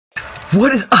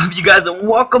What is up, you guys, and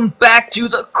welcome back to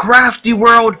the Crafty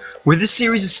world, where this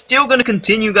series is still going to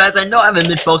continue, guys. I know I haven't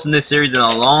been posting this series in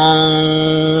a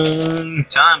long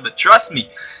time, but trust me,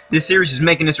 this series is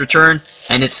making its return,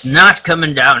 and it's not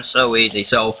coming down so easy.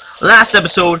 So, last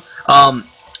episode,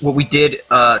 what we did,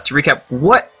 to recap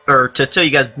to tell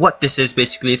you guys what this is,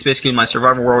 basically, it's basically my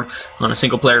survival world on a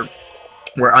single player,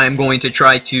 where I am going to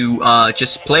try to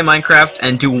just play Minecraft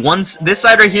and do this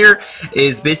side right here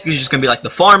is basically just gonna be like the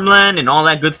farmland and all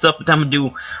that good stuff. But I'm gonna do,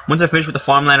 once I finish with the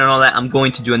farmland and all that, I'm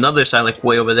going to do another side like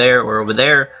way over there or over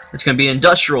there. It's gonna be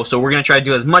industrial, so we're gonna try to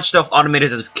do as much stuff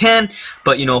automated as we can.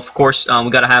 But you know, of course, we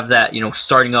gotta have that, you know,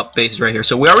 starting up bases right here.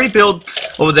 So we already build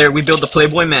over there. We build the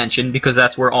Playboy Mansion because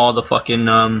that's where all the fucking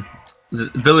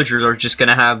villagers are just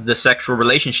gonna have the sexual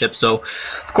relationship. So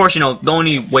of course, you know, the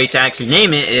only way to actually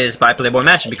name it is by Playboy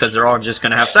Mansion, because they're all just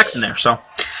gonna have sex in there. So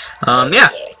yeah,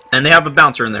 and they have a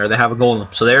bouncer in there, they have a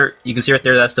golem. So there, you can see right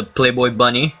there, that's the Playboy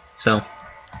bunny. So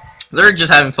they're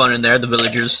just having fun in there, the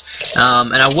villagers.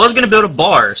 And I was gonna build a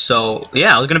bar, so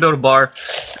yeah, I was gonna build a bar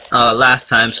last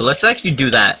time, so let's actually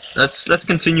do that. Let's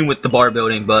continue with the bar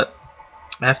building, but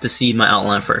I have to see my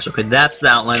outline first. Okay, that's the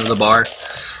outline of the bar,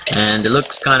 and it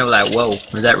looks kind of like, whoa,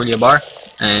 is that really a bar?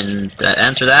 And the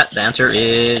answer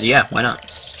is yeah, why not?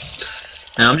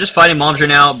 And I'm just fighting mobs right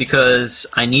now because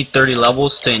I need 30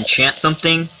 levels to enchant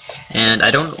something, and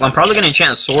I'm probably gonna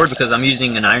enchant a sword because I'm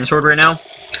using an iron sword right now.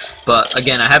 But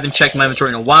again, I haven't checked my inventory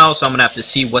in a while, so I'm gonna have to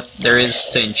see what there is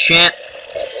to enchant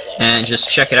and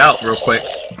just check it out real quick.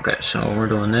 Okay, so we're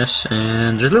doing this,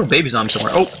 and there's little babies on him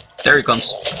somewhere. Oh, there he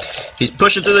comes. He's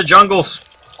pushing through the jungles.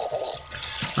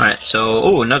 Alright, so,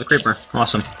 oh, another creeper.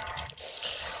 Awesome. Do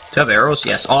you have arrows?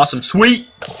 Yes, awesome. Sweet!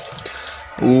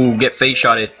 Ooh, get face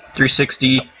shotted.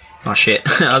 360. Oh, shit.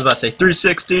 I was about to say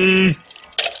 360.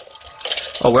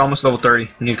 Oh, we're almost level 30.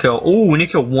 We need to kill, ooh, we need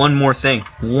to kill one more thing.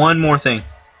 One more thing.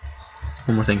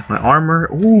 My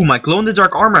armor. Ooh, my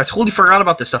glow-in-the-dark armor. I totally forgot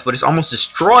about this stuff, but it's almost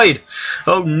destroyed.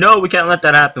 Oh, no, we can't let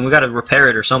that happen. We gotta repair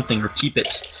it or something, or keep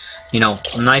it, you know,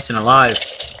 nice and alive.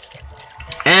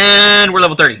 And we're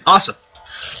level 30. Awesome.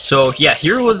 So, yeah,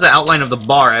 here was the outline of the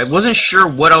bar. I wasn't sure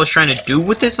what I was trying to do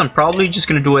with this. I'm probably just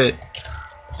gonna do it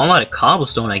on a lot of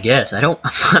cobblestone, I guess.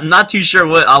 I'm not too sure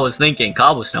what I was thinking.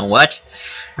 Cobblestone, what?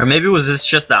 Or maybe was this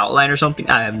just the outline or something?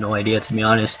 I have no idea, to be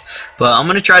honest. But I'm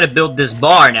gonna try to build this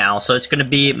bar now, so it's gonna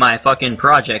be my fucking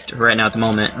project right now at the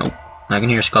moment. Oh, I can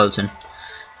hear a skeleton.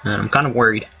 And I'm kind of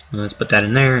worried. Let's put that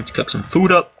in there. Let's cook some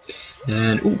food up.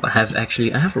 And, ooh, I have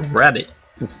a rabbit.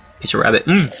 Ooh, piece of rabbit.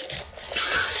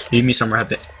 Give me some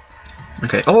rabbit.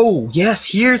 Okay. Oh, yes,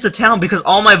 here's the town, because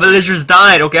all my villagers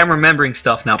died. Okay, I'm remembering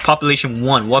stuff now. Population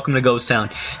 1. Welcome to Ghost Town.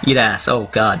 Eat ass. Oh,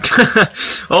 God.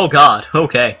 Oh, God.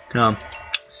 Okay.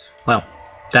 Well,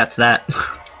 that's that.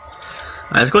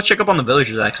 Alright, let's go check up on the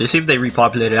villagers, actually. See if they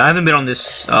repopulated. I haven't been on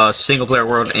this single-player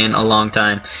world in a long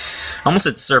time. I almost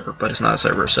said server, but it's not a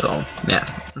server, so, yeah.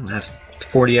 I have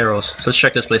 40 arrows. So let's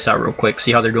check this place out real quick,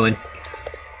 see how they're doing.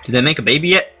 Did they make a baby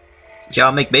yet? Did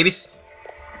y'all make babies?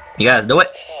 You guys do it?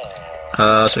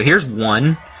 So here's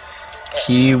one.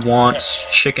 He wants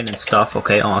chicken and stuff.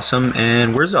 Okay, awesome.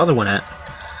 And where's the other one at?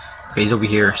 Okay, he's over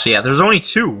here. So yeah, there's only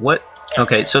two. What?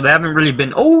 Okay, so they haven't really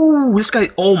been... Oh, this guy...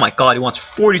 Oh my god, he wants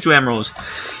 42 emeralds.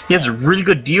 He has a really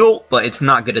good deal, but it's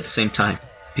not good at the same time.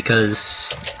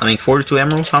 Because, I mean, 42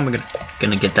 emeralds? How am I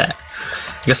gonna get that?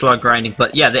 I guess a lot of grinding.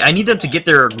 But yeah, I need them to get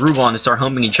their groove on and start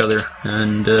humping each other.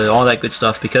 And all that good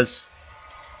stuff. Because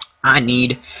I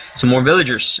need some more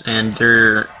villagers, and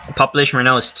their population right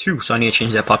now is 2, so I need to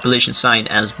change that population sign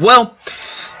as well,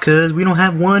 because we don't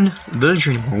have 1 villager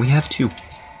anymore, we have 2. So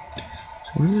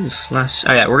what is this last...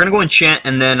 Oh yeah, we're gonna go enchant,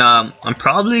 and then I'm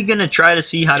probably gonna try to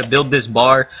see how to build this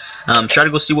bar, try to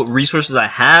go see what resources I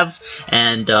have,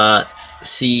 and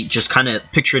see, just kind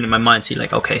of picture it in my mind, see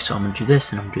like, okay, so I'm gonna do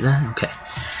this, and I'm gonna do that, okay,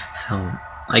 so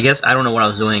I guess I don't know what I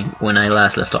was doing when I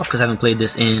last left off, because I haven't played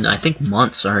this in, I think,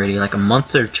 months already, like a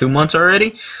month or 2 months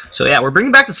already. So yeah, we're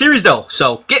bringing back the series though,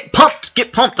 so get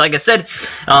pumped, like I said.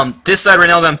 This side right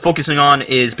now that I'm focusing on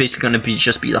is basically going to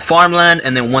just be the farmland,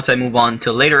 and then once I move on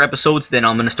to later episodes, then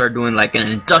I'm going to start doing like an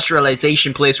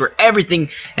industrialization place where everything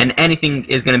and anything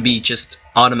is going to be just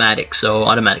automatic. So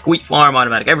automatic wheat farm,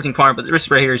 automatic everything farm, but this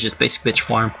right here is just basic bitch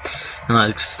farm and all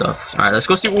that stuff. Alright, let's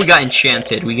go see what we got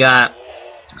enchanted.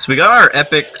 So we got our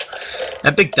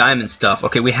epic diamond stuff.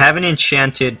 Okay, we haven't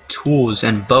enchanted tools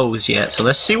and bows yet. So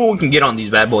let's see what we can get on these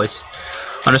bad boys.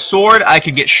 On a sword, I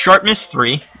could get sharpness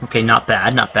 3. Okay, not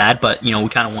bad, but you know, we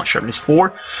kind of want sharpness 4.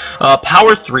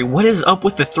 Power 3. What is up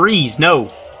with the 3s? No.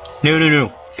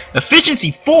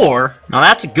 Efficiency 4. Now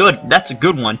that's a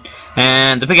good one.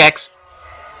 And the pickaxe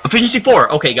Efficiency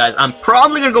 4. Okay, guys, I'm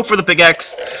probably gonna go for the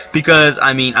pickaxe because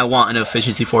I mean I want an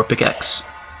efficiency 4 pickaxe.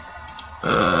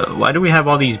 Why do we have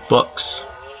all these books?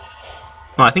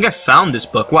 Oh, I think I found this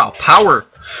book. Wow, power.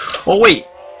 Oh wait,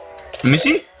 let me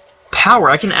see. Power.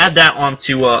 I can add that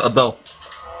onto a bow.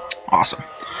 Awesome.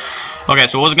 Okay,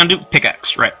 so what was I gonna do?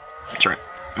 Pickaxe, right? That's right.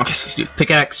 Okay, so let's do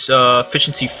pickaxe,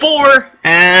 efficiency 4,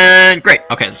 and great.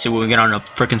 Okay, let's see what we get on a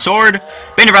freaking sword.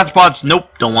 Bane of arthropods,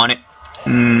 nope, don't want it.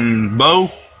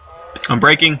 Bow, I'm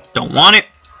breaking, don't want it.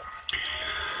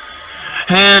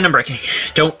 And I'm breaking,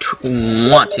 don't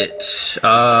want it.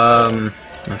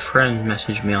 My friend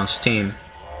messaged me on Steam.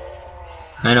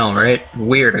 I know, right?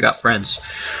 Weird, I got friends.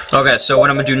 Okay, so what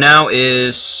I'm gonna do now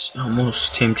is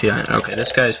almost team 2. Okay,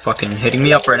 this guy's fucking hitting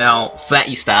me up right now,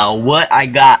 fatty style. What I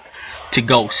got to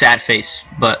go, sad face,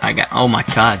 but I got, oh my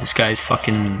god, this guy's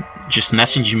fucking just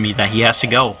messaging me that he has to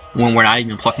go when we're not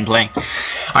even fucking playing.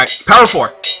 Alright, power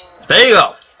 4. There you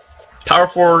go. Power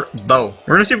 4 bow.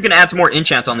 We're gonna see if we can add some more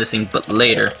enchants on this thing, but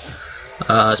later.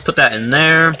 Let's put that in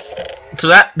there. So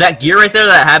that gear right there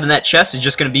that I have in that chest is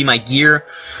just gonna be my gear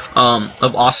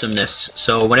of awesomeness.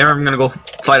 So whenever I'm gonna go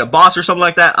fight a boss or something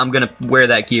like that, I'm gonna wear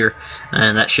that gear,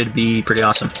 and that should be pretty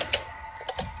awesome.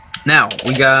 Now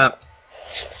we got.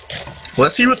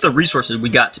 Let's see what the resources we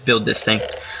got to build this thing.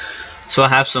 So I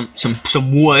have some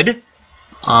wood,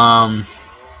 some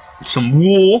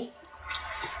wool.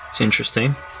 It's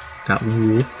interesting. Got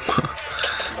wool.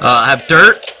 I have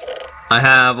dirt. I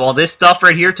have all this stuff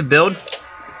right here to build.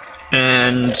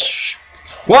 And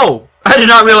whoa! I did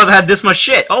not realize I had this much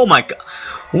shit. Oh my god.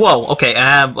 Whoa. Okay, I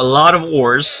have a lot of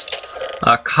ores.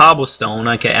 Cobblestone.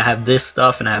 Okay, I have this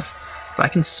stuff, and I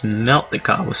can smelt the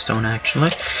cobblestone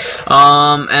actually.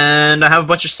 And I have a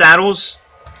bunch of saddles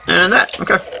and that.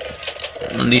 Okay.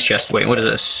 And these chests. Wait, what is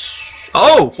this?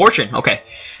 Oh, fortune. Okay.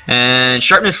 And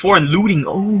sharpness 4 and looting.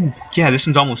 Oh, yeah, this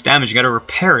one's almost damaged. You gotta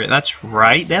repair it. That's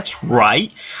right. That's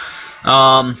right.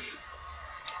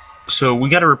 So we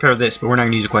gotta repair this, but we're not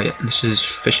gonna use it quite yet. This is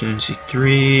efficiency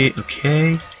 3.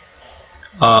 Okay.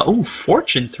 Oh,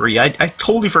 fortune 3. I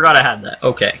totally forgot I had that.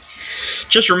 Okay.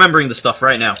 Just remembering the stuff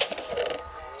right now.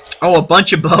 Oh, a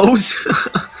bunch of bows.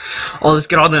 Oh, let's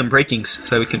get all them breakings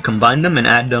so we can combine them and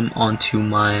add them onto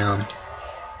my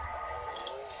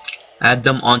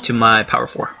power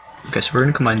 4. Okay, so we're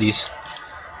gonna combine these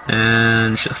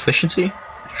and efficiency,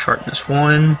 sharpness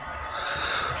 1,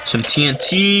 some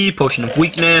TNT, potion of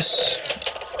weakness.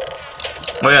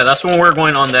 Oh yeah, that's when we're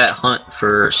going on that hunt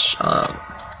for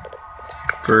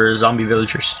zombie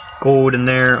villagers. Gold in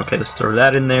there. Okay, let's throw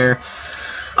that in there.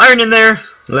 Iron in there.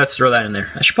 Let's throw that in there.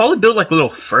 I should probably build like a little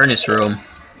furnace room.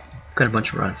 Got a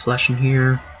bunch of rotten flesh in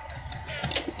here.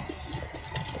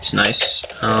 It's nice.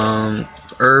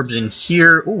 Herbs in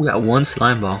here. Oh, we got 1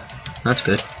 slime ball. That's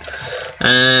good.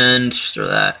 And just throw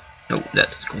that. Oh,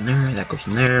 that does go in there. That goes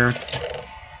in there.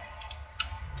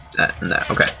 That and that.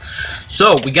 Okay.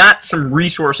 So we got some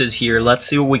resources here. Let's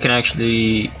see what we can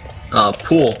actually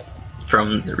pull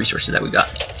from the resources that we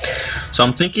got. So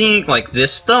I'm thinking like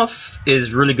this stuff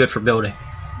is really good for building.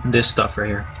 This stuff right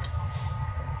here.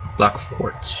 Block of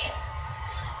quartz.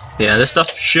 Yeah, this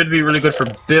stuff should be really good for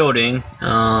building.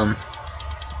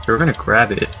 We're gonna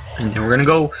grab it, and then we're gonna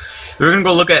go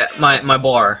look at my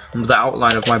bar, the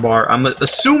outline of my bar. I'm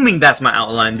assuming that's my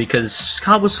outline because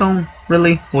cobblestone.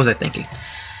 Really? What was I thinking?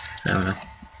 I don't know.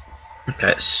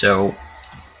 Okay, so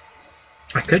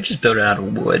I could just build it out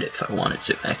of wood if I wanted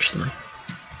to. Actually,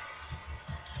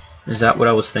 is that what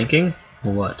I was thinking?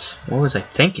 Or what? What was I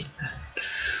thinking?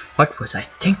 What was I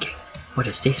thinking? What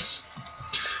is this?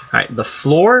 Alright, the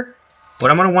floor.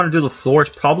 What I'm gonna want to do the floor is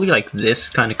probably like this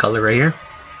kind of color right here.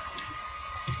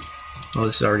 Oh,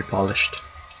 this is already polished.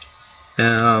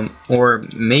 Or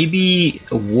maybe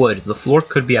a wood. The floor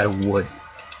could be out of wood.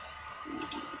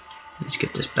 Let's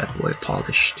get this bad boy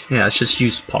polished. Yeah, let's just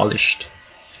use polished.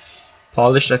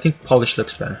 Polished. I think polished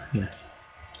looks better. Yeah.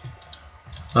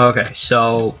 Okay,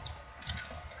 so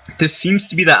this seems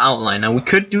to be the outline. Now we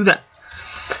could do that.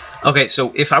 Okay,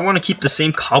 so if I want to keep the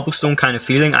same cobblestone kind of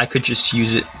feeling, I could just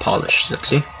use it polished. Look,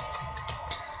 see?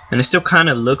 And it still kind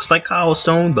of looks like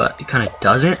cobblestone, but it kind of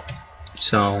doesn't.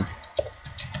 So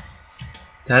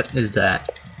that is that.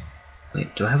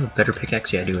 Wait, do I have a better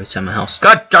pickaxe? Yeah, I do. It's at my house.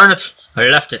 God darn it! I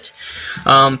left it.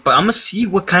 But I'm gonna see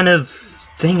what kind of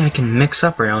thing I can mix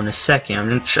up right now in a second. I'm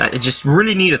gonna try. I just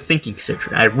really need a thinking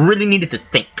session. I really needed to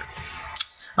think.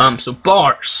 So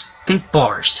bars. Think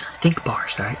bars. Think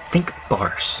bars. All right. Think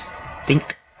bars.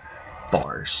 Think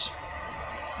bars.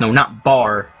 No, not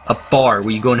bar. A bar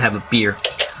where you go and have a beer.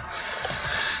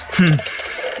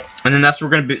 And then that's what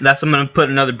we're gonna be. That's I'm gonna put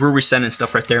another brewery set and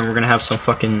stuff right there, and we're gonna have some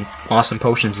fucking awesome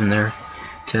potions in there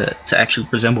to actually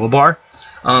resemble a bar.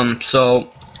 So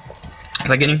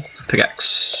like getting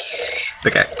pickaxe.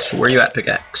 Where you at,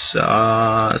 pickaxe?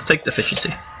 Let's take the efficiency.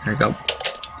 There you go.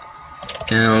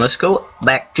 And let's go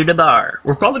back to the bar.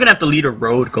 We're probably gonna have to lead a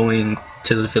road going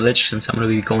to the village since I'm gonna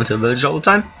be going to the village all the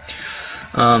time.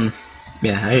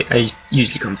 Yeah, I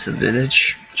usually come to the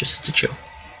village just to chill,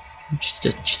 just to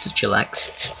chillax.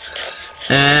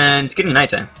 And it's getting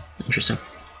nighttime. Interesting.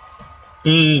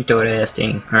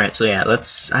 Interesting. All right, so yeah,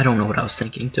 let's. I don't know what I was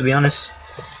thinking, to be honest.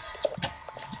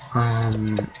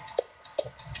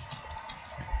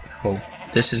 Oh,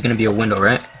 this is gonna be a window,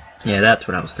 right? Yeah, that's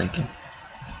what I was thinking.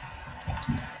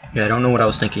 Yeah, I don't know what I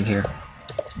was thinking here.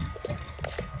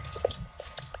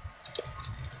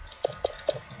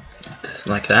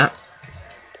 Like that.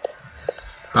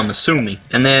 I'm assuming.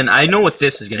 And then I know what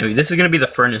this is gonna be. This is gonna be the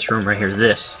furnace room right here.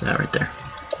 That right there.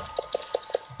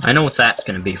 I know what that's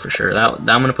gonna be for sure. I'm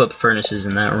gonna put furnaces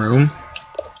in that room.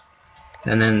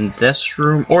 And then this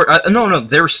room, or no,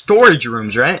 they're storage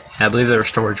rooms, right? I believe they're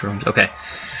storage rooms. Okay.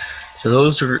 So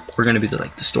those were going to be the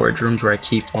storage rooms where I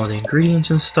keep all the ingredients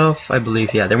and stuff. I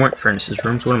believe, yeah, they weren't furnaces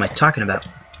rooms. What am I talking about?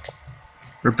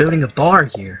 We're building a bar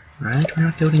here, right? We're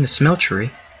not building a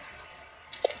smeltery.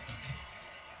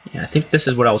 Yeah, I think this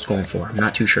is what I was going for. I'm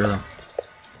not too sure though.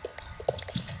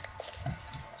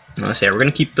 Let's say we're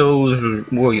going to keep those.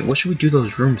 Wait, what should we do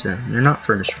those rooms then? They're not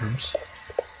furnace rooms.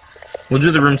 We'll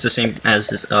do the rooms the same as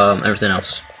this, everything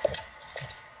else.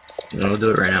 We'll do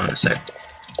it right now in a sec.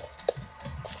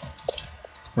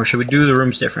 Or should we do the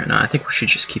rooms different? No, I think we should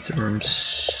just keep the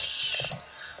rooms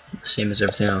the same as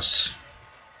everything else.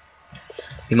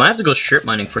 We might have to go strip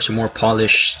mining for some more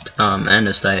polished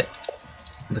andesite.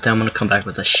 But then I'm going to come back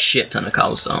with a shit ton of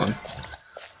cobblestone.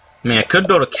 I mean, I could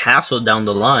build a castle down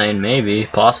the line, maybe,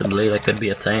 possibly. That could be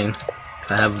a thing.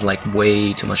 If I have, like,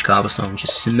 way too much cobblestone,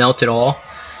 just smelt it all.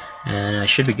 And I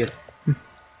should be good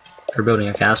for building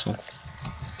a castle.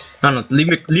 I don't know.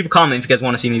 Leave a comment if you guys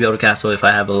want to see me build a castle. If I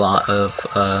have a lot of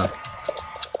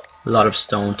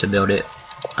stone to build it,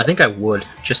 I think I would.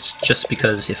 Just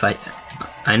because if I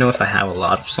know if I have a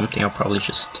lot of something, I'll probably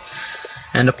just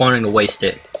end up wanting to waste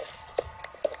it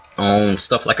on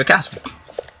stuff like a castle.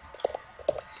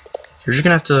 You're just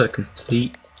gonna have to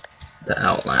complete the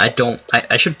outline.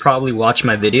 I should probably watch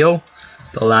my video,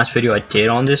 the last video I did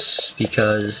on this,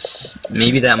 because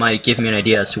maybe that might give me an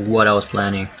idea as to what I was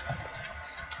planning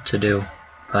to do,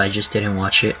 but I just didn't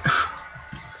watch it.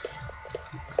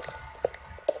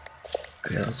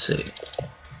 Okay, let's see.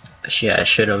 Yeah, I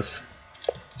should have.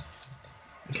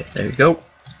 Okay, there you go.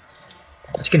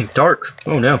 It's getting dark.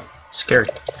 Oh no, scary.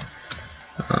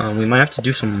 We might have to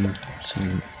do some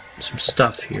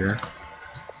stuff here.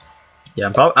 Yeah,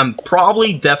 I'm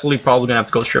definitely gonna have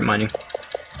to go strip mining,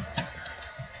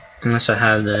 unless I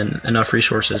have enough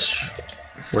resources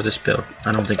for this build.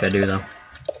 I don't think I do though.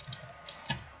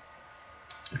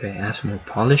 Okay, add some more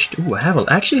polished. Ooh, I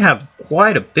actually have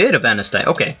quite a bit of andesite.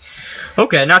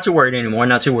 Okay, not too worried anymore.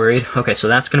 Not too worried. Okay, so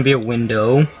that's gonna be a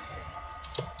window.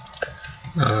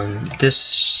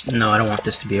 No, I don't want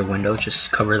this to be a window.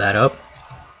 Just cover that up.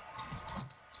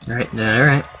 All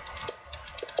right.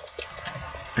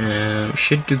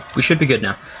 We should be good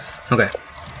now. Okay,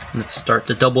 let's start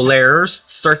the double layers.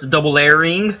 Start the double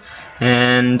layering,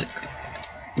 and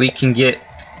we can get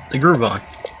the groove on.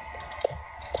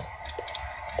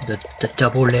 The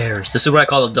double layers. This is what I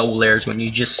call the double layers, when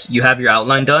you have your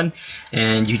outline done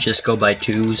and you just go by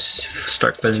twos,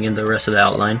 start filling in the rest of the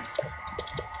outline.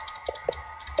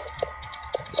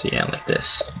 So yeah, like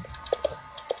this.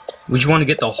 We just want to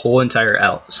get the whole entire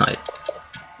outside.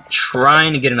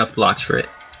 Trying to get enough blocks for it.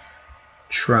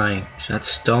 Trying. So that's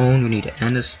stone. We need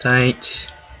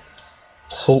andesite.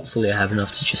 Hopefully I have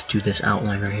enough to just do this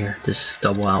outline right here. This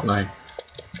double outline.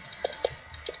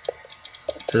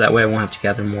 So that way I won't have to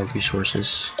gather more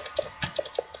resources.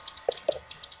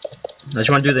 I just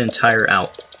want to do the entire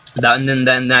out. And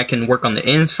then I can work on the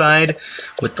inside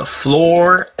with the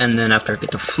floor. And then after I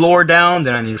get the floor down,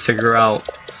 then I need to figure out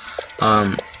where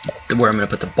I'm going to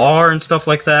put the bar and stuff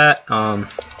like that.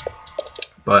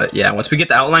 But yeah, once we get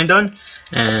the outline done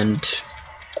and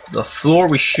the floor,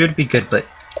 we should be good. But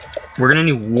we're going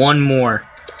to need one more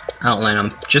outline.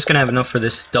 I'm just going to have enough for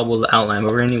this double outline,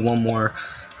 but we're going to need one more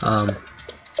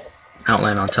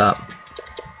outline on top.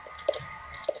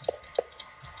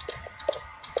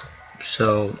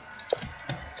 So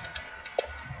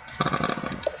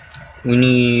we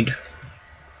need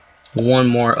one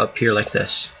more up here like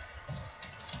this.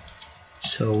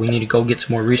 So we need to go get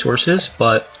some more resources,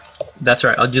 but that's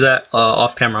alright. I'll do that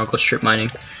off camera. I'll go strip mining.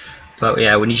 But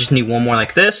yeah, we just need one more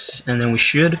like this, and then we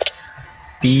should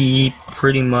be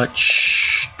pretty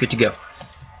much good to go.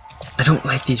 I don't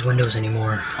like these windows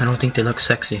anymore. I don't think they look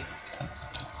sexy.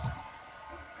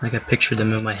 Like I pictured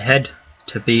them in my head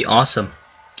to be awesome.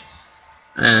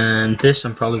 And this,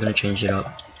 I'm probably going to change it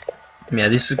up. Yeah,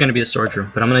 this is going to be the storage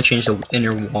room, but I'm going to change the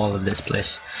inner wall of this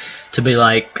place to be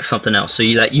like something else, so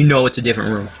that you know it's a different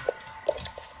room.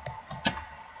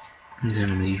 And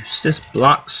then I'm going to use this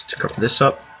blocks to cover this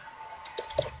up.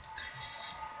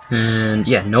 And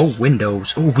yeah, no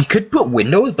windows. Oh, we could put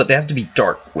windows, but they have to be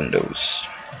dark windows.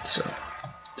 So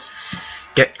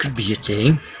that could be a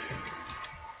thing.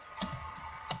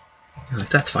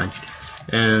 That's fine.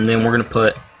 And then we're gonna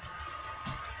put,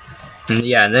 and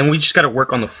yeah, and then we just gotta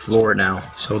work on the floor now.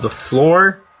 So the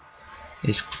floor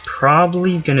is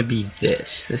probably gonna be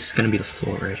this. This is gonna be the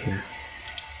floor right here.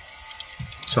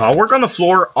 So I'll work on the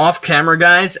floor off camera,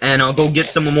 guys, and I'll go get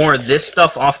some more of this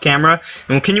stuff off camera,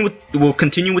 and we'll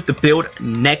continue with the build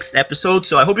next episode.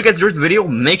 So I hope you guys enjoyed the video.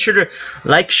 Make sure to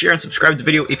like, share, and subscribe to the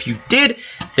video if you did.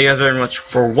 Thank you guys very much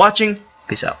for watching.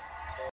 Peace out.